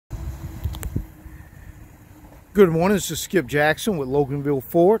Good morning, this is Skip Jackson with Loganville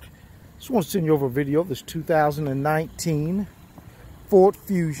Ford. Just want to send you over a video of this 2019 Ford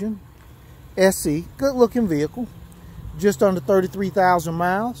Fusion SE. Good looking vehicle, just under 33,000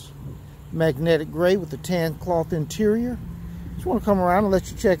 miles. Magnetic gray with the tan cloth interior. Just want to come around and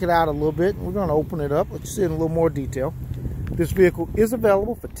let you check it out a little bit. We're going to open it up, let you see it in a little more detail. This vehicle is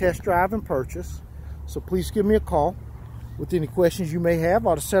available for test drive and purchase, so please give me a call with any questions you may have,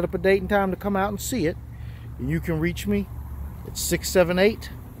 or to set up a date and time to come out and see it. And you can reach me at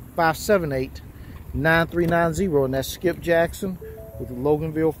 678-578-9390, and that's Skip Jackson with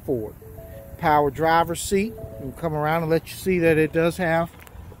Loganville Ford. Power driver's seat. We'll come around and let you see that it does have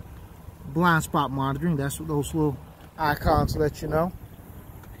blind spot monitoring. That's what those little icons let you know.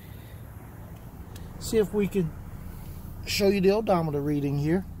 See if we can show you the odometer reading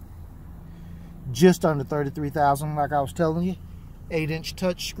here. Just under 33,000, like I was telling you. 8-inch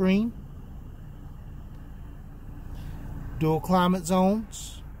touch screen. Dual climate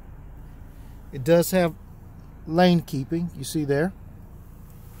zones. It does have lane keeping, you see there.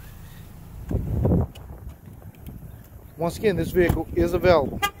 Once again, this vehicle is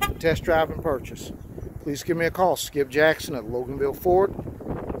available for test drive and purchase. Please give me a call, Skip Jackson at Loganville Ford,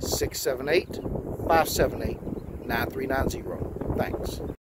 678-578-9390. Thanks.